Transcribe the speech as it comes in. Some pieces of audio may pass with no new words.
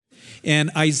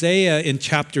In Isaiah in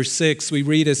chapter 6, we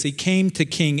read as he came to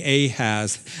King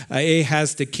Ahaz,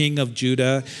 Ahaz the king of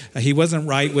Judah, he wasn't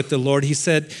right with the Lord. He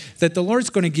said that the Lord's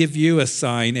going to give you a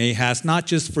sign, Ahaz, not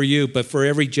just for you, but for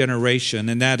every generation.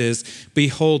 And that is,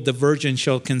 behold, the virgin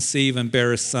shall conceive and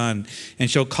bear a son, and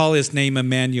shall call his name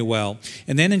Emmanuel.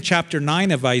 And then in chapter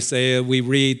 9 of Isaiah, we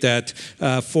read that,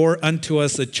 for unto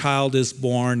us a child is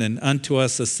born, and unto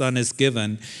us a son is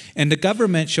given. And the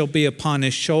government shall be upon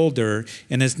his shoulder,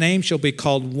 and his name shall be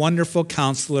called Wonderful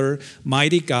Counselor,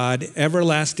 Mighty God,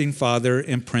 Everlasting Father,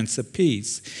 and Prince of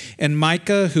Peace. And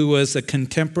Micah, who was a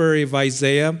contemporary of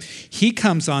Isaiah, he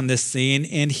comes on the scene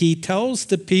and he tells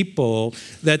the people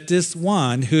that this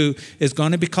one who is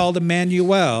going to be called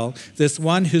Emmanuel, this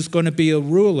one who's going to be a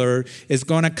ruler, is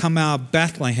going to come out of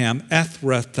Bethlehem,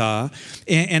 Ephrathah.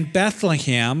 And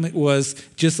Bethlehem was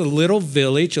just a little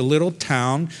village, a little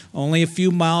town, only a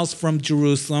few miles from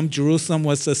Jerusalem. Jerusalem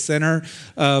was the center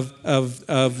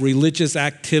of religious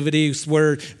activities,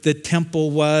 where the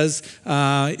temple was.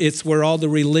 It's where all the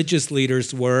religious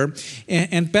leaders were.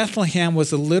 And Bethlehem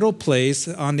was a little place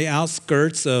on the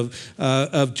outskirts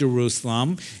of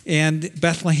Jerusalem. And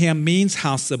Bethlehem means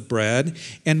house of bread.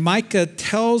 And Micah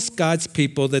tells God's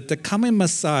people that the coming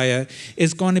Messiah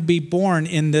is going to be born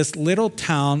in this little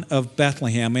town of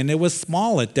Bethlehem. And it was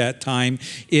small at that time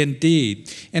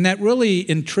indeed. And that really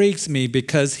intrigues me,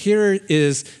 because here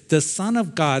is the Son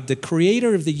of God, the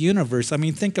creator of the universe. I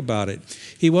mean, think about it.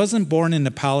 He wasn't born in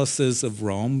the palaces of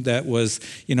Rome. That was,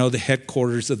 the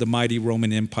headquarters of the mighty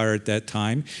Roman Empire at that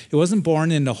time. He wasn't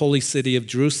born in the holy city of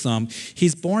Jerusalem.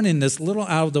 He's born in this little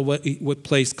out of the way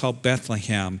place called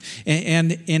Bethlehem.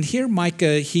 And here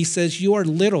Micah, he says, you are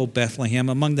little, Bethlehem,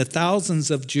 among the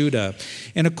thousands of Judah.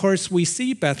 And of course, we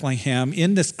see Bethlehem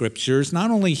in the scriptures,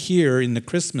 not only here in the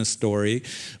Christmas story,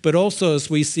 but also as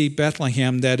we see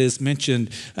Bethlehem that is mentioned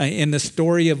in the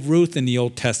story of Ruth in the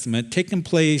Old Testament, taking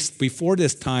place before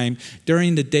this time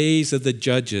during the days of the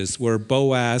judges, where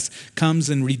Boaz comes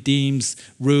and redeems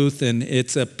Ruth. And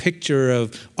it's a picture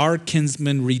of our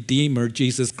kinsman redeemer,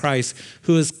 Jesus Christ,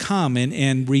 who has come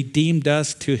and redeemed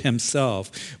us to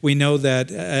himself. We know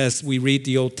that as we read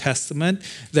the Old Testament,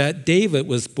 that David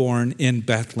was born in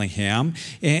Bethlehem.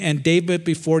 And David,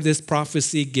 before this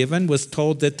prophecy given, was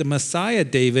told that the Messiah,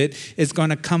 David, is going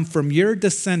to come from your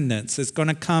descendants. It's going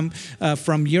to come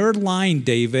from your line,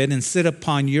 David, and sit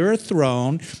upon your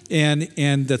throne.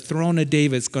 And the throne of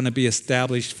David is going to be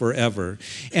established forever.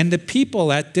 And the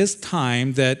people at this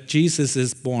time that Jesus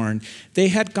is born, they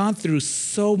had gone through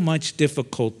so much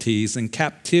difficulties and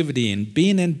captivity and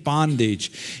being in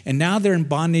bondage. And now they're in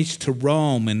bondage to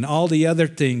Rome and all the other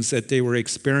things that they were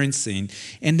experiencing.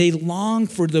 And they long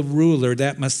for the ruler,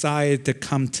 that Messiah, to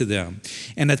come to them.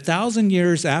 And 1,000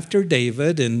 years after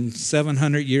David and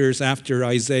 700 years after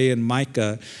Isaiah and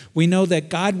Micah, we know that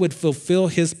God would fulfill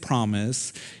his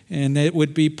promise. And it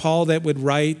would be Paul that would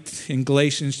write in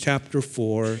Galatians chapter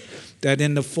 4, that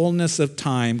in the fullness of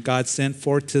time, God sent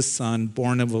forth his son,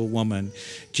 born of a woman.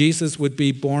 Jesus would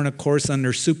be born, of course,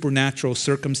 under supernatural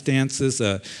circumstances,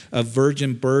 a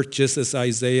virgin birth, just as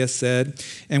Isaiah said.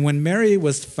 And when Mary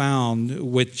was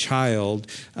found with child,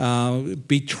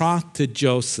 betrothed to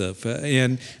Joseph,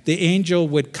 and the angel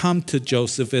would come to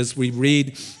Joseph, as we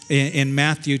read in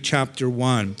Matthew chapter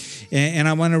 1. And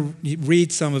I want to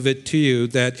read some of it to you,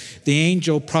 that the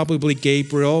angel, probably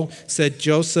Gabriel, said,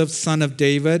 Joseph, son of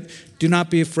David, do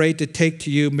not be afraid to take to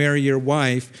you Mary your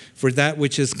wife, for that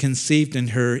which is conceived in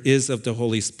her is of the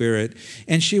Holy Spirit.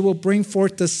 And she will bring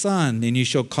forth a son, and you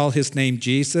shall call his name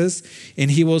Jesus,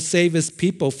 and he will save his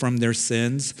people from their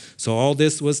sins. So all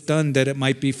this was done that it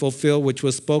might be fulfilled, which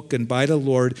was spoken by the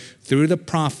Lord through the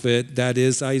prophet, that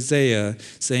is Isaiah,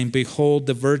 saying, behold,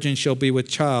 the virgin shall be with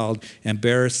child and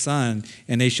bear a son,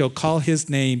 and they shall call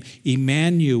his name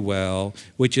Emmanuel,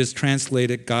 which is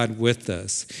translated God with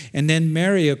us. And then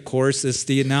Mary, of course, as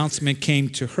the announcement came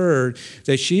to her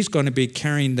that she's going to be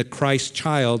carrying the Christ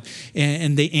child,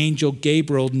 and the angel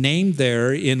Gabriel named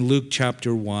there in Luke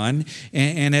chapter 1.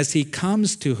 And as he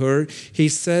comes to her, he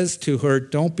says to her,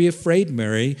 don't be afraid,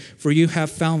 Mary, for you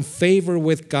have found favor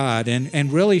with God.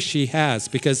 And really she has,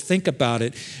 because think about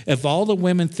it. Of all the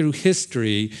women through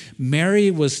history, Mary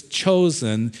was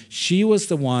chosen. She was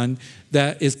the one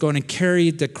that is going to carry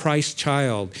the Christ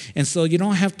child. And so you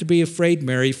don't have to be afraid,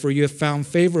 Mary, for you have found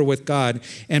favor with God.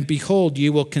 And behold,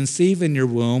 you will conceive in your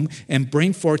womb womb and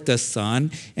bring forth a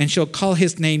son, and shall call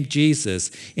his name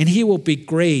Jesus. And he will be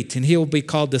great, and he will be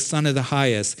called the Son of the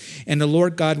Highest. And the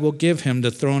Lord God will give him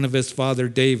the throne of his father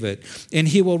David. And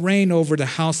he will reign over the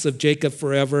house of Jacob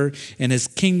forever, and his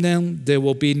kingdom there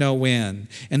will be no end.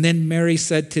 And then Mary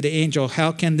said to the angel,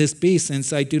 how can this be,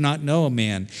 since I do not know a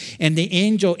man? And the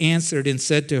angel answered and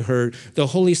said to her, the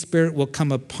Holy Spirit will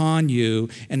come upon you,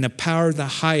 and the power of the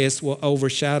highest will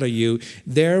overshadow you.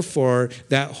 Therefore,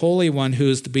 that Holy One who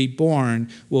is to be born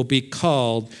will be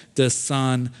called the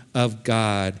Son of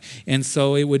God. And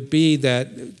so it would be that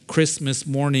Christmas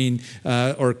morning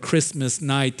or Christmas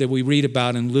night that we read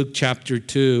about in Luke chapter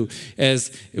 2,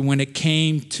 as when it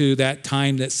came to that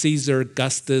time that Caesar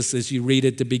Augustus, as you read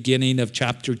at the beginning of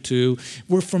chapter 2,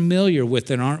 we're familiar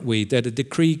with it, aren't we? That a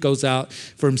decree goes out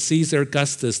from Caesar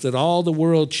Augustus that all the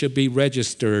world should be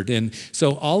registered. And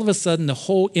so all of a sudden the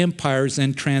whole empire is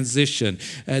in transition.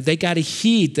 They got to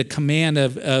heed the command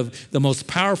of the most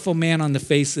powerful man on the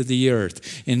face of the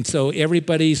earth. And so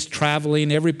everybody's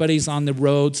traveling, everybody's on the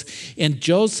roads. And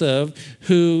Joseph,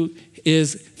 who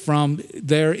is from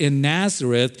there in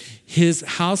Nazareth, his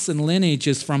house and lineage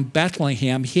is from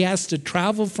Bethlehem. He has to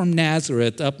travel from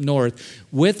Nazareth up north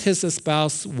with his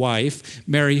espoused wife,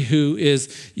 Mary, who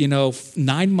is,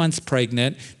 9 months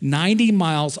pregnant, 90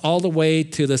 miles all the way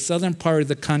to the southern part of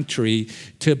the country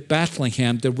to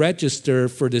Bethlehem to register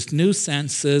for this new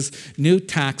census, new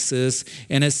taxes.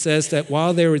 And it says that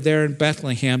while they were there in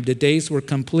Bethlehem, the days were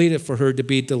completed for her to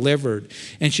be delivered.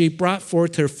 And she brought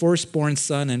forth her firstborn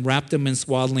son and wrapped him in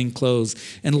swaddling clothes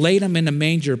and laid him in a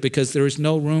manger because there was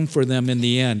no room for them in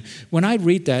the inn. When I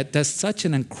read that, that's such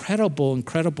an incredible,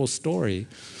 incredible story.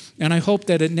 And I hope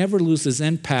that it never loses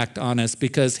impact on us,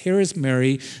 because here is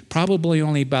Mary, probably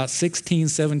only about 16,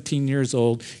 17 years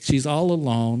old. She's all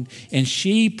alone, and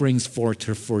she brings forth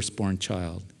her firstborn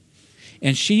child.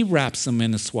 And she wraps him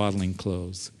in the swaddling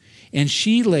clothes. And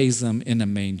she lays him in a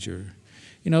manger.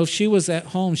 If she was at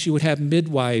home, she would have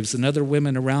midwives and other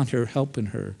women around her helping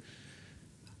her.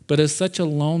 But it's such a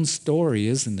lone story,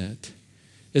 isn't it?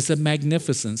 It's a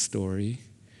magnificent story.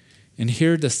 And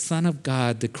here the Son of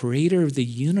God, the creator of the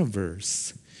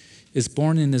universe, is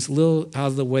born in this little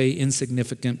out-of-the-way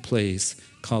insignificant place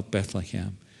called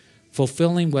Bethlehem,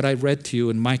 fulfilling what I read to you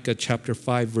in Micah chapter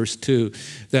 5, verse 2,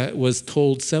 that was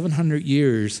told 700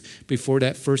 years before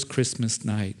that first Christmas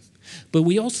night. But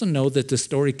we also know that the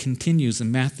story continues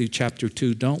in Matthew chapter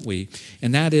 2, don't we?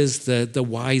 And that is the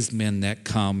wise men that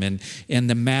come and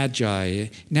the magi.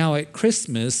 Now at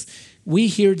Christmas, we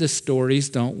hear the stories,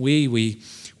 don't we?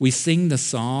 We sing the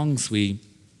songs, we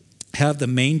have the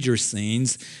manger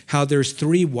scenes, how there's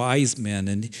 3 wise men.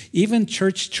 And even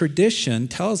church tradition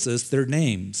tells us their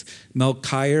names,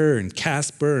 Melchior and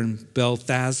Casper and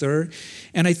Balthazar.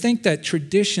 And I think that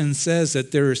tradition says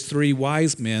that there's 3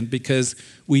 wise men because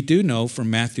we do know from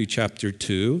Matthew chapter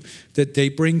 2 that they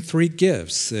bring 3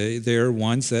 gifts. They're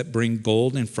ones that bring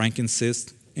gold and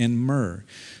frankincense and myrrh.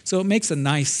 So it makes a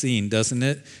nice scene, doesn't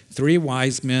it? 3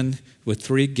 wise men with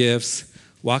 3 gifts,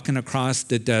 walking across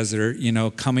the desert,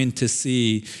 coming to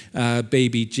see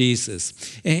baby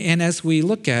Jesus. And as we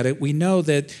look at it, we know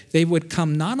that they would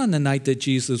come not on the night that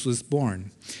Jesus was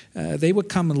born. They would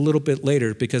come a little bit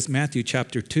later, because Matthew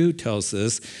chapter 2 tells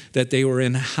us that they were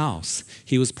in a house.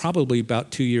 He was probably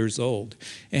about 2 years old.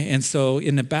 And so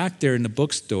in the back there in the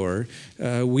bookstore,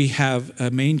 we have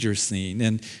a manger scene.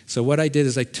 And so what I did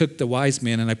is I took the wise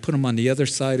men and I put them on the other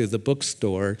side of the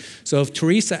bookstore. So if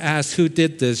Teresa asks who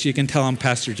did this, you can tell them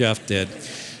Pastor Jeff did,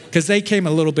 because they came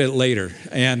a little bit later.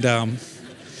 And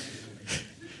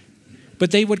but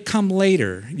they would come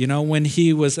later, when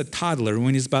he was a toddler,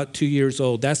 when he was about 2 years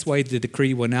old. That's why the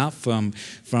decree went out from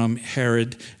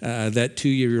Herod, that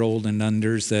 2-year-old and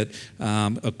unders, that,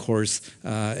 of course,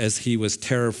 as he was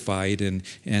terrified and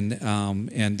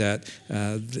that,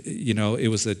 it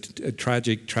was a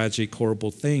tragic, horrible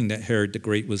thing that Herod the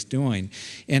Great was doing.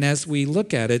 And as we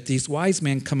look at it, these wise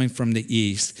men coming from the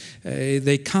east,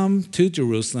 they come to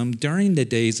Jerusalem during the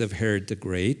days of Herod the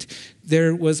Great.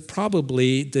 There was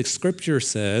probably, the scripture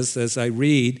says, as I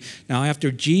read, now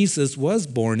after Jesus was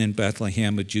born in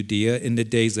Bethlehem of Judea in the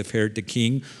days of Herod the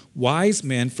king, wise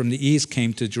men from the east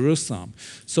came to Jerusalem.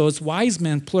 So it's wise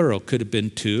men plural. Could have been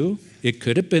 2, it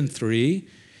could have been 3,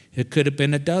 it could have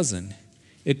been 12,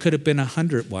 it could have been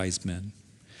 100 wise men.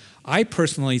 I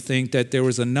personally think that there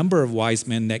was a number of wise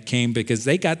men that came because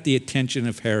they got the attention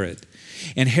of Herod.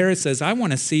 And Herod says, I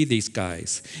want to see these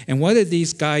guys. And what are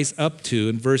these guys up to?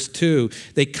 In verse 2,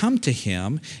 they come to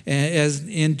him as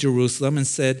in Jerusalem and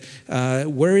said,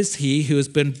 where is he who has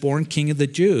been born king of the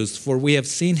Jews? For we have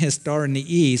seen his star in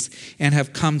the east and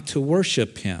have come to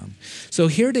worship him. So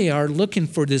here they are looking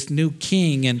for this new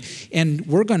king. And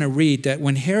we're going to read that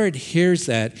when Herod hears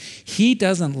that, he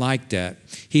doesn't like that.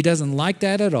 He doesn't like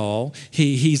that at all.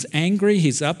 He's angry,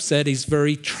 he's upset, he's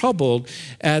very troubled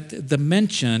at the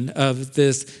mention of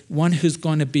this one who's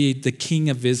going to be the king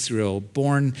of Israel,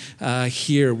 born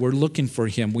here. We're looking for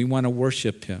him. We want to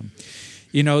worship him.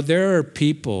 You know, there are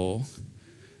people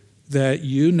that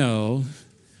you know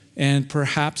and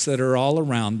perhaps that are all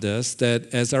around us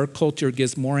that as our culture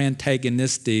gets more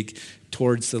antagonistic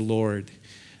towards the Lord,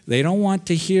 they don't want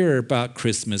to hear about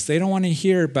Christmas. They don't want to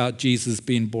hear about Jesus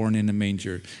being born in a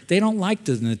manger. They don't like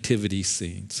the nativity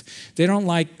scenes. They don't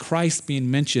like Christ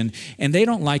being mentioned, and they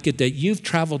don't like it that you've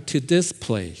traveled to this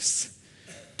place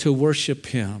to worship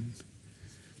him.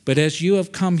 But as you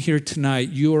have come here tonight,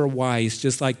 you are wise,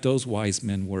 just like those wise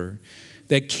men were,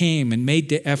 that came and made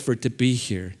the effort to be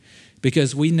here.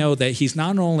 Because we know that he's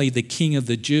not only the king of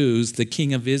the Jews, the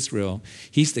king of Israel,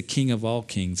 he's the king of all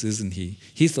kings, isn't he?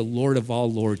 He's the Lord of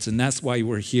all lords, and that's why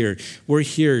we're here. We're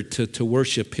here to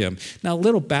worship him. Now, a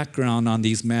little background on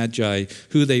these magi,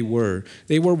 who they were.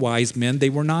 They were wise men. They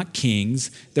were not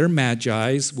kings. They're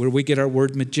magi's, where we get our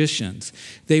word magicians.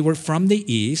 They were from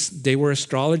the east. They were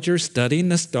astrologers studying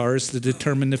the stars to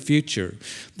determine the future.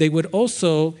 They would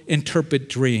also interpret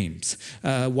dreams.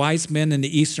 Wise men in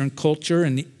the Eastern culture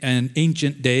and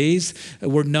ancient days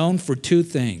were known for two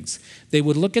things. They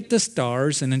would look at the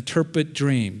stars and interpret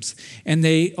dreams. And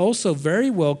they also very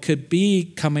well could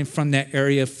be coming from that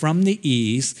area from the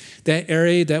east, that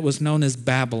area that was known as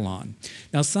Babylon.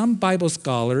 Now, some Bible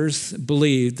scholars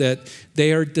believe that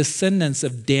they are descendants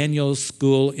of Daniel's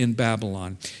school in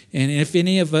Babylon. And if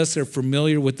any of us are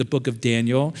familiar with the book of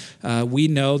Daniel, we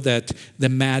know that the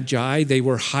Magi, they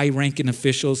were high-ranking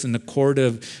officials in the court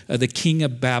of the king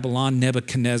of Babylon,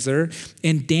 Nebuchadnezzar.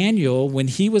 And Daniel, when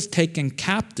he was taken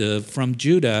captive from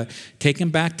Judah, taken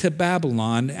back to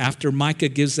Babylon after Micah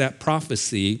gives that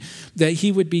prophecy, that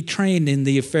he would be trained in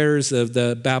the affairs of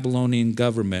the Babylonian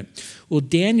government. Well,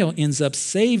 Daniel ends up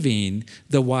saving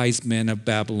the wise men of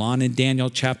Babylon in Daniel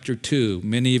chapter 2.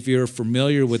 Many of you are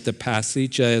familiar with the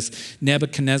passage as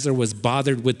Nebuchadnezzar was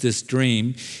bothered with this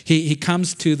dream. He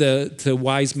comes to the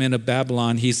wise men of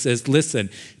Babylon. He says, listen,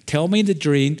 tell me the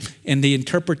dream and the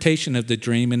interpretation of the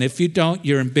dream, and if you don't,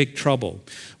 you're in big trouble.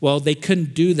 Well, they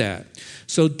couldn't do that.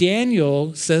 So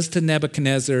Daniel says to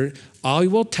Nebuchadnezzar, I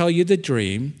will tell you the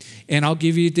dream, and I'll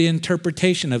give you the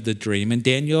interpretation of the dream. And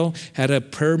Daniel had a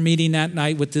prayer meeting that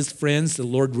night with his friends. The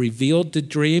Lord revealed the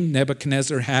dream.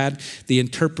 Nebuchadnezzar had the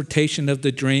interpretation of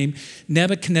the dream.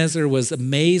 Nebuchadnezzar was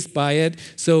amazed by it,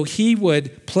 so he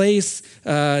would place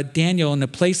Daniel in a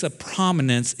place of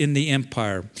prominence in the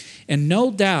empire. And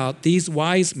no doubt these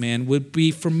wise men would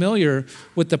be familiar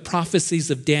with the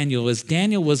prophecies of Daniel, as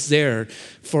Daniel was there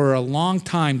for a long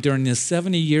time during the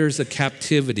 70 years of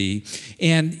captivity.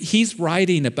 And he's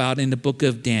writing about in the book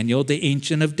of Daniel, the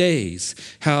Ancient of Days,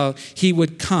 how he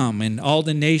would come and all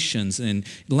the nations and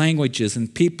languages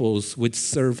and peoples would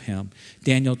serve him.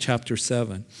 Daniel chapter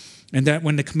 7. And that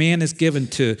when the command is given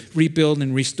to rebuild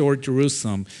and restore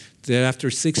Jerusalem, that after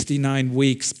 69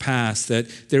 weeks passed,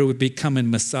 that there would be coming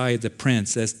Messiah the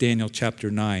Prince, that's Daniel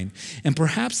chapter 9. And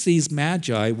perhaps these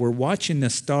magi were watching the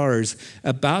stars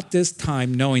about this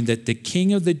time, knowing that the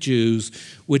King of the Jews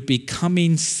would be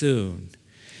coming soon.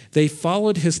 They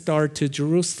followed his star to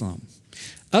Jerusalem.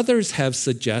 Others have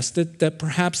suggested that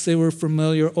perhaps they were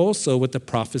familiar also with the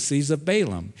prophecies of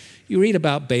Balaam. You read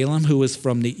about Balaam, who was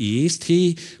from the east.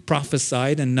 He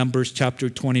prophesied in Numbers chapter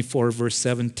 24, verse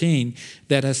 17,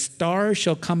 that a star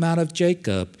shall come out of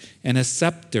Jacob, and a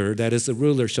scepter, that is a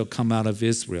ruler, shall come out of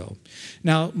Israel.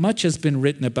 Now, much has been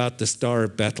written about the Star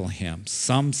of Bethlehem.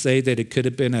 Some say that it could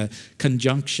have been a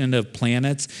conjunction of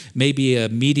planets, maybe a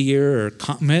meteor or a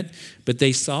comet, but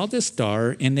they saw the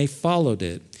star and they followed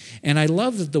it. And I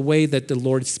love the way that the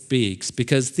Lord speaks,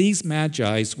 because these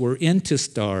magi were into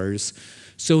stars,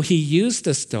 so he used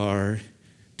the star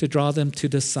to draw them to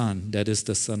the Son, that is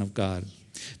the Son of God.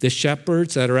 The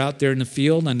shepherds that are out there in the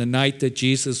field on the night that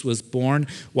Jesus was born,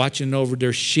 watching over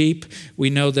their sheep, we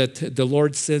know that the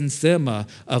Lord sends them a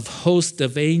host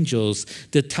of angels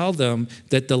to tell them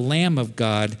that the Lamb of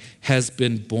God has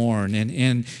been born.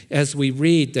 And as we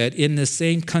read that in the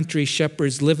same country,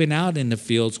 shepherds living out in the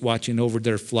fields, watching over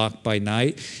their flock by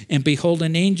night, and behold,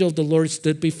 an angel of the Lord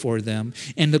stood before them,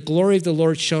 and the glory of the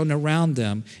Lord shone around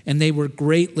them, and they were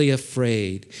greatly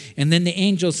afraid. And then the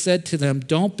angel said to them,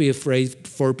 "Don't be afraid,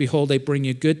 for behold, I bring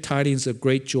you good tidings of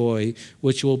great joy,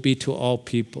 which will be to all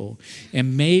people."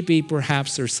 And maybe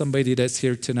perhaps there's somebody that's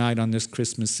here tonight on this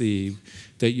Christmas Eve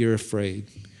that you're afraid.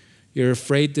 You're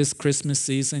afraid this Christmas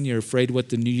season. You're afraid what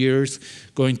the New Year's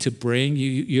going to bring.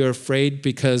 You're afraid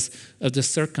because of the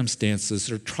circumstances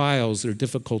or trials or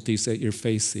difficulties that you're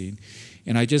facing.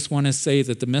 And I just want to say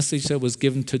that the message that was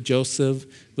given to Joseph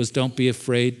was don't be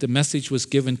afraid. The message was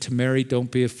given to Mary,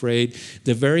 don't be afraid.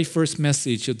 The very first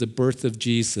message of the birth of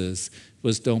Jesus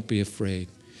was don't be afraid.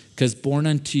 Because born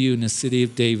unto you in the city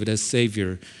of David a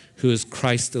Savior, who is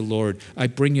Christ the Lord. I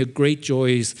bring you great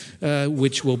joys,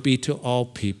 which will be to all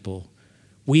people.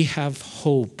 We have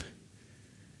hope,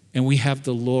 and we have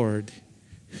the Lord,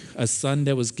 a son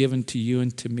that was given to you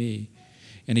and to me.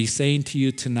 And he's saying to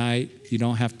you tonight, you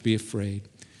don't have to be afraid,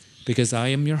 because I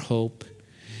am your hope,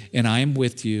 and I am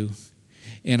with you,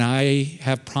 and I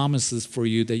have promises for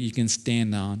you that you can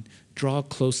stand on. Draw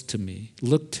close to me.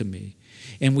 Look to me.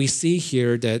 And we see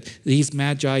here that these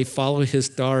magi follow his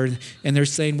star, and they're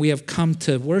saying, we have come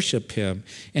to worship him.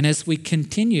 And as we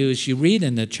continue, as you read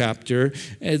in the chapter,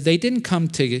 they didn't come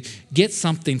to get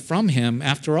something from him.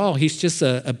 After all, he's just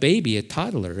a baby, a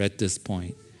toddler at this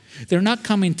point. They're not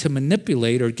coming to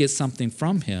manipulate or get something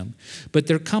from him, but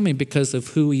they're coming because of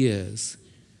who he is.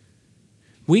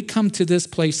 We come to this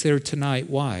place here tonight.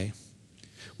 Why?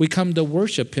 We come to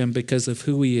worship him because of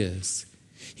who he is.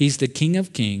 He's the King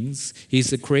of Kings. He's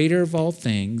the creator of all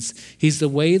things. He's the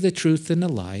way, the truth, and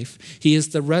the life. He is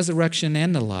the resurrection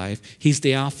and the life. He's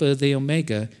the Alpha, the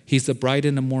Omega. He's the bright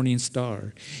and the morning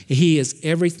star. He is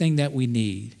everything that we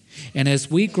need. And as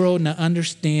we grow in the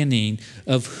understanding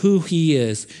of who he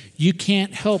is, you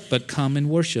can't help but come and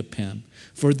worship him.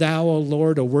 For thou, O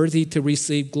Lord, are worthy to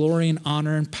receive glory and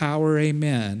honor and power.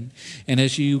 Amen. And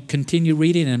as you continue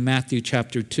reading in Matthew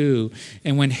chapter 2,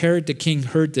 and when Herod the king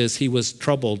heard this, he was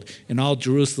troubled, and all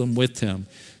Jerusalem with him.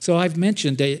 So I've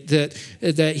mentioned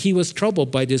that he was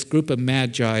troubled by this group of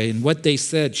magi, and what they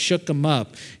said shook him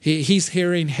up. He's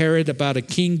hearing Herod about a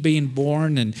king being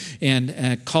born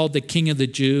and called the King of the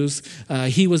Jews.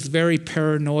 He was very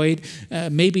paranoid,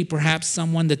 maybe perhaps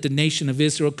someone that the nation of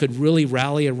Israel could really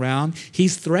rally around.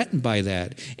 He's threatened by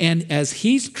that. And as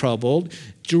he's troubled,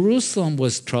 Jerusalem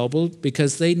was troubled,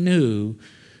 because they knew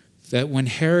that when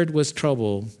Herod was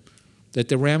troubled, that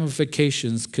the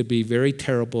ramifications could be very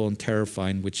terrible and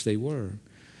terrifying, which they were.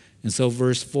 And so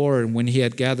verse 4, and when he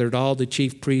had gathered all the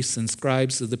chief priests and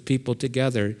scribes of the people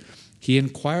together, he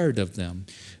inquired of them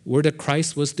where the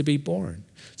Christ was to be born.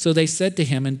 So they said to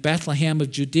him, in Bethlehem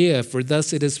of Judea, for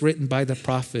thus it is written by the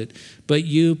prophet, but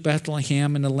you,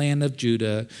 Bethlehem, in the land of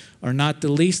Judah, are not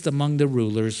the least among the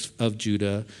rulers of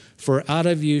Judah, for out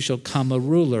of you shall come a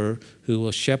ruler who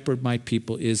will shepherd my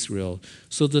people Israel.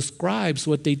 So the scribes,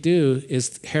 what they do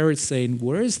is Herod saying,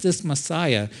 where is this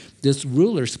Messiah, this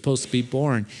ruler supposed to be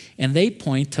born? And they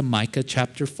point to Micah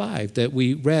chapter 5 that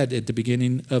we read at the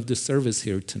beginning of the service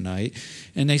here tonight.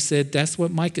 And they said, that's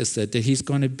what Micah said, that he's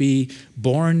going to be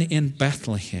born in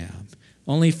Bethlehem,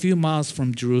 only a few miles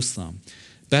from Jerusalem.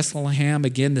 Bethlehem,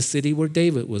 again, the city where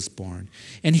David was born.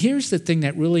 And here's the thing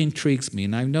that really intrigues me,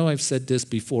 and I know I've said this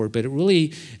before, but it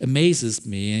really amazes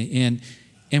me.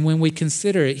 And when we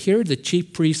consider it, here are the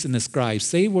chief priests and the scribes.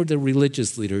 They were the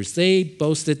religious leaders. They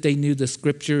boasted they knew the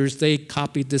scriptures. They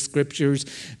copied the scriptures.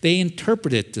 They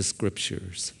interpreted the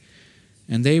scriptures.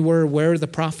 And they were aware of the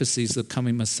prophecies of the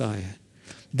coming Messiah.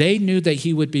 They knew that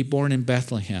he would be born in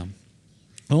Bethlehem,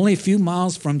 only a few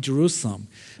miles from Jerusalem.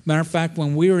 Matter of fact,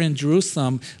 when we were in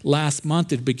Jerusalem last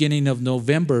month at the beginning of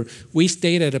November, we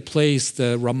stayed at a place,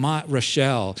 the Ramat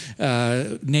Rachel,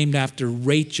 named after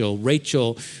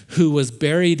Rachel, who was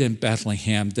buried in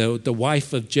Bethlehem, the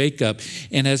wife of Jacob.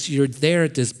 And as you're there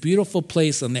at this beautiful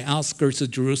place on the outskirts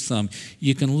of Jerusalem,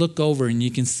 you can look over and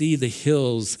you can see the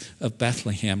hills of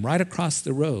Bethlehem right across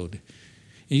the road.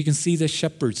 And you can see the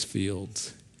shepherd's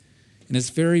fields. And it's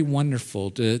very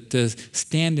wonderful to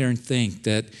stand there and think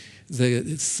that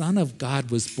the Son of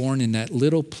God was born in that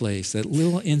little place, that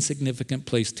little insignificant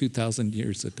place 2,000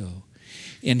 years ago.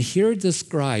 And here the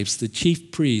scribes, the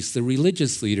chief priests, the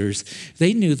religious leaders,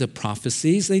 they knew the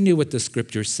prophecies. They knew what the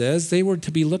scripture says. They were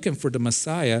to be looking for the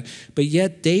Messiah, but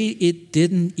yet it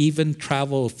didn't even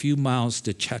travel a few miles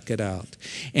to check it out.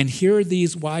 And here are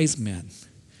these wise men,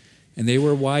 and they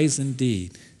were wise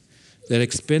indeed, that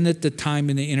expended the time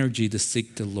and the energy to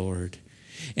seek the Lord.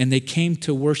 And they came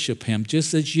to worship him,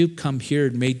 just as you've come here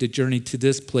and made the journey to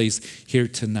this place here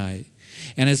tonight.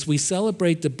 And as we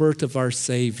celebrate the birth of our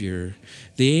Savior,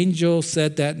 the angel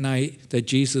said that night that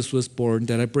Jesus was born,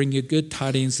 that I bring you good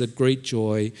tidings of great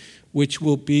joy, which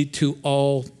will be to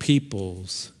all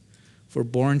peoples. For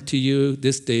born to you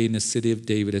this day in the city of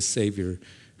David a Savior,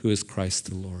 who is Christ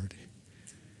the Lord.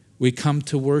 We come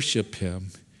to worship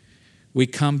him. We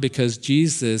come because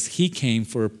Jesus, he came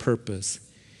for a purpose.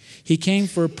 He came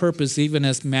for a purpose, even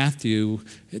as Matthew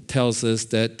tells us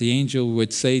that the angel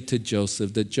would say to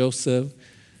Joseph,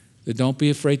 that don't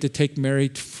be afraid to take Mary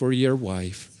for your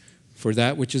wife, for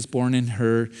that which is born in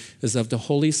her is of the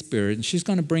Holy Spirit. And she's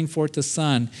going to bring forth a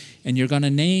son, and you're going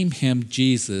to name him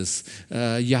Jesus,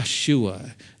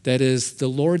 Yeshua. That is, the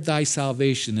Lord thy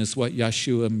salvation is what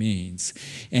Yeshua means.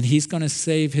 And he's going to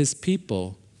save his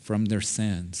people from their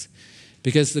sins.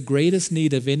 Because the greatest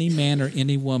need of any man or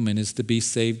any woman is to be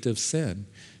saved of sin.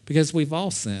 Because we've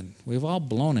all sinned. We've all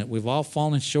blown it. We've all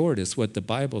fallen short, is what the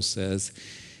Bible says.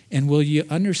 And will you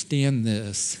understand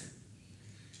this?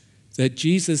 That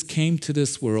Jesus came to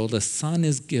this world, a son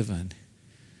is given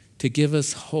to give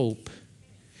us hope.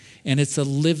 And it's a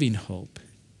living hope.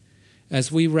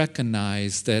 As we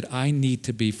recognize that I need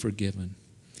to be forgiven.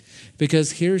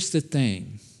 Because here's the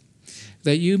thing.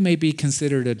 That you may be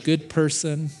considered a good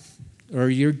person, or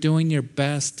you're doing your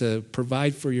best to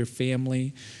provide for your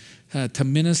family, to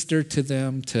minister to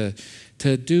them, to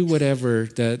do whatever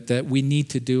that we need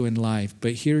to do in life.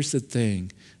 But here's the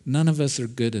thing. None of us are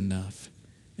good enough.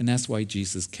 And that's why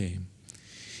Jesus came.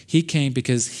 He came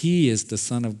because he is the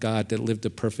Son of God that lived a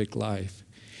perfect life.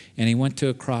 And he went to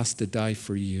a cross to die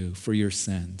for you, for your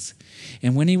sins.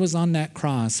 And when he was on that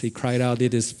cross, he cried out,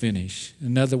 "It is finished."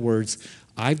 In other words,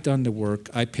 I've done the work.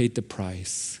 I paid the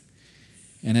price.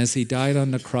 And as he died on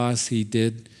the cross, he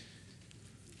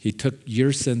took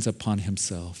your sins upon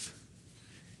himself.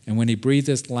 And when he breathed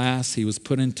his last, he was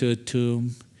put into a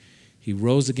tomb. He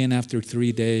rose again after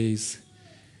 3 days.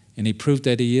 And he proved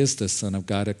that he is the Son of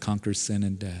God that conquers sin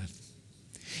and death.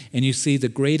 And you see, the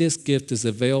greatest gift is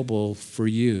available for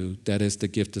you. That is the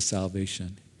gift of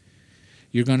salvation.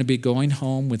 You're going to be going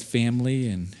home with family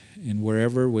and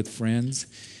wherever with friends.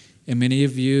 And many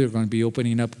of you are going to be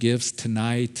opening up gifts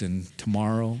tonight and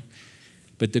tomorrow.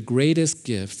 But the greatest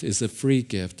gift is a free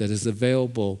gift that is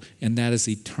available, and that is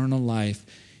eternal life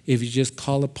if you just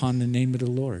call upon the name of the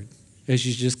Lord, as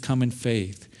you just come in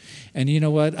faith. And you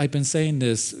know what? I've been saying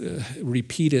this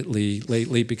repeatedly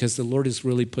lately because the Lord has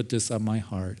really put this on my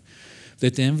heart,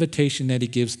 that the invitation that he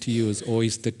gives to you is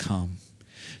always to come.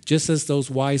 Just as those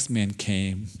wise men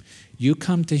came, you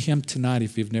come to him tonight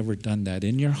if you've never done that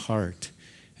in your heart.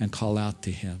 And call out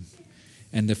to him.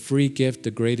 And the free gift,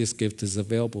 the greatest gift, is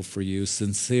available for you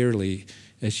sincerely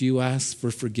as you ask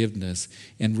for forgiveness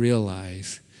and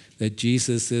realize that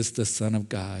Jesus is the Son of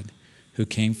God who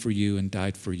came for you and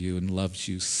died for you and loves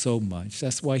you so much.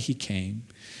 That's why he came.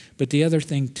 But the other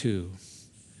thing too,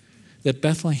 that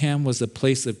Bethlehem was a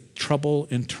place of trouble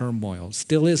and turmoil,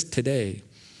 still is today,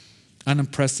 an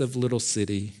unimpressive little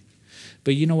city.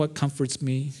 But you know what comforts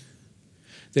me?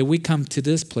 That we come to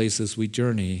this place as we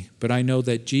journey, but I know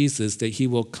that Jesus, that he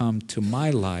will come to my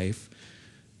life,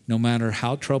 no matter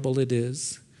how troubled it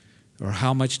is, or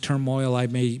how much turmoil I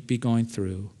may be going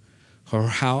through, or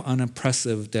how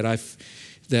unimpressive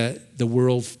that the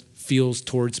world feels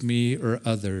towards me or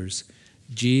others.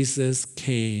 Jesus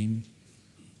came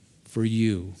for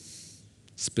you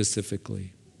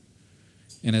specifically,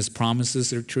 and his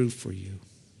promises are true for you.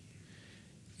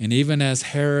 And even as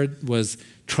Herod was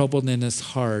troubled in his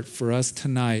heart, for us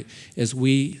tonight, as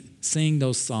we sing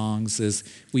those songs, as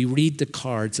we read the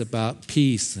cards about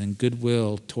peace and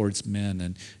goodwill towards men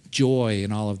and joy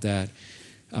and all of that,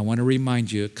 I want to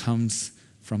remind you it comes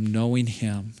from knowing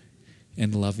him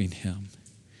and loving him.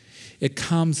 It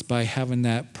comes by having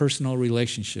that personal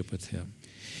relationship with him.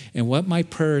 And what my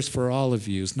prayer is for all of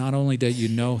you is not only that you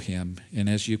know him, and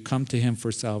as you come to him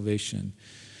for salvation,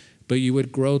 but you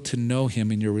would grow to know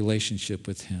him in your relationship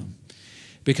with him.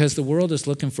 Because the world is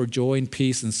looking for joy and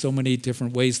peace in so many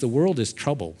different ways. The world is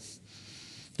trouble.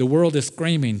 The world is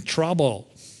screaming, trouble.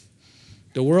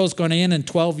 The world's going to end in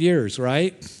 12 years,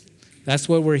 right? That's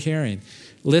what we're hearing.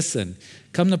 Listen,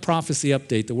 come the prophecy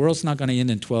update. The world's not going to end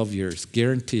in 12 years.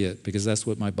 Guarantee it, because that's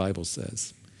what my Bible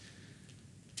says.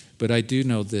 But I do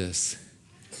know this,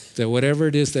 that whatever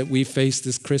it is that we face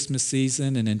this Christmas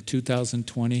season and in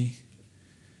 2020,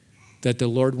 that the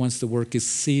Lord wants to work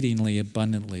exceedingly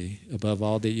abundantly above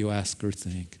all that you ask or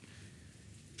think.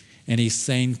 And he's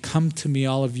saying, come to me,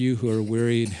 all of you who are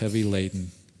weary and heavy laden,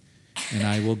 and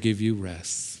I will give you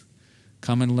rest.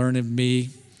 Come and learn of me,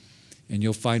 and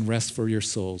you'll find rest for your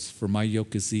souls. For my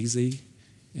yoke is easy,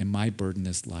 and my burden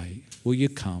is light. Will you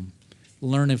come?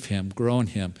 Learn of him, grow in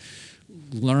him.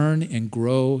 Learn and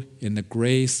grow in the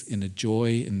grace, in the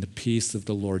joy, in the peace of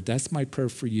the Lord. That's my prayer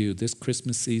for you this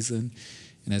Christmas season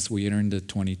and as we enter into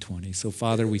 2020. So,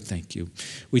 Father, we thank you.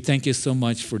 We thank you so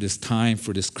much for this time,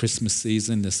 for this Christmas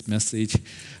season, this message.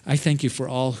 I thank you for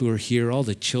all who are here, all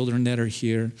the children that are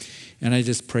here, and I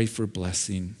just pray for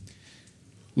blessing.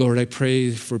 Lord, I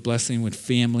pray for blessing with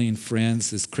family and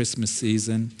friends this Christmas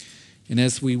season. And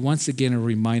as we once again are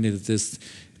reminded of this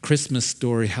Christmas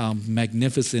story, how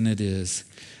magnificent it is,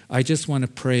 I just want to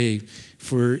pray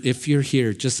for, if you're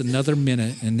here, just another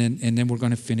minute, and then we're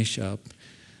going to finish up.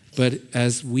 But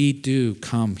as we do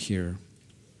come here,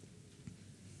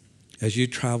 as you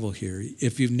travel here,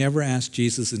 if you've never asked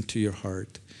Jesus into your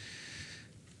heart,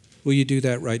 will you do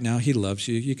that right now? He loves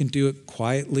you. You can do it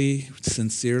quietly,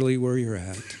 sincerely where you're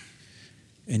at.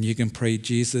 And you can pray,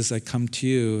 Jesus, I come to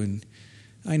you, and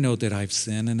I know that I've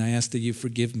sinned, and I ask that you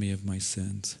forgive me of my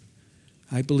sins.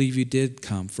 I believe you did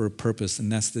come for a purpose,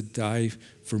 and that's to die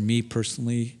for me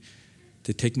personally,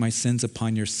 to take my sins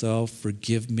upon yourself,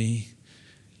 forgive me,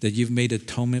 that you've made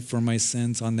atonement for my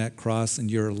sins on that cross, and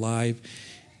you're alive.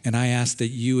 And I ask that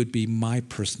you would be my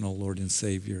personal Lord and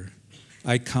Savior.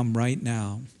 I come right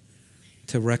now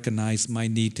to recognize my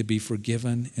need to be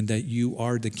forgiven, and that you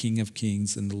are the King of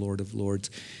Kings and the Lord of Lords.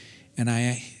 And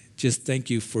I just thank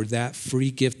you for that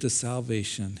free gift of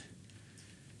salvation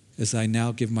as I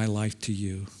now give my life to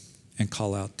you and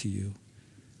call out to you.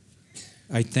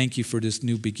 I thank you for this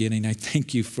new beginning. I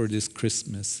thank you for this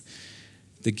Christmas,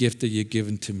 the gift that you've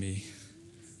given to me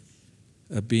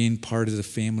of being part of the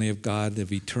family of God,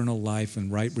 of eternal life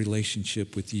and right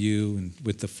relationship with you and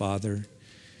with the Father.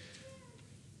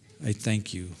 I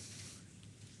thank you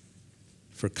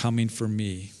for coming for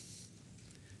me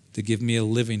to give me a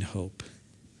living hope.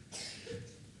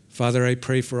 Father, I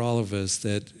pray for all of us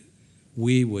that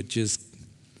we would just,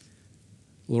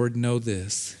 Lord, know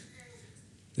this,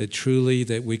 that truly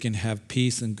that we can have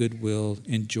peace and goodwill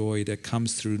and joy that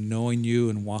comes through knowing you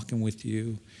and walking with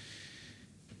you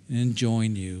and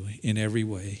enjoying you in every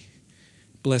way.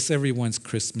 Bless everyone's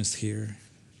Christmas here.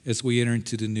 As we enter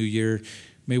into the new year,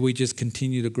 may we just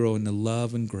continue to grow in the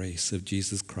love and grace of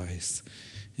Jesus Christ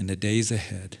in the days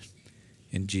ahead.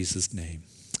 In Jesus' name,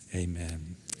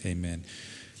 amen. Amen.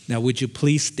 Now, would you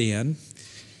please stand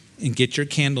and get your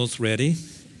candles ready?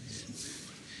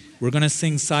 We're going to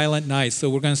sing Silent Night, so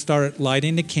we're going to start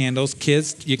lighting the candles.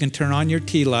 Kids, you can turn on your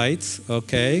tea lights,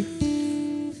 okay?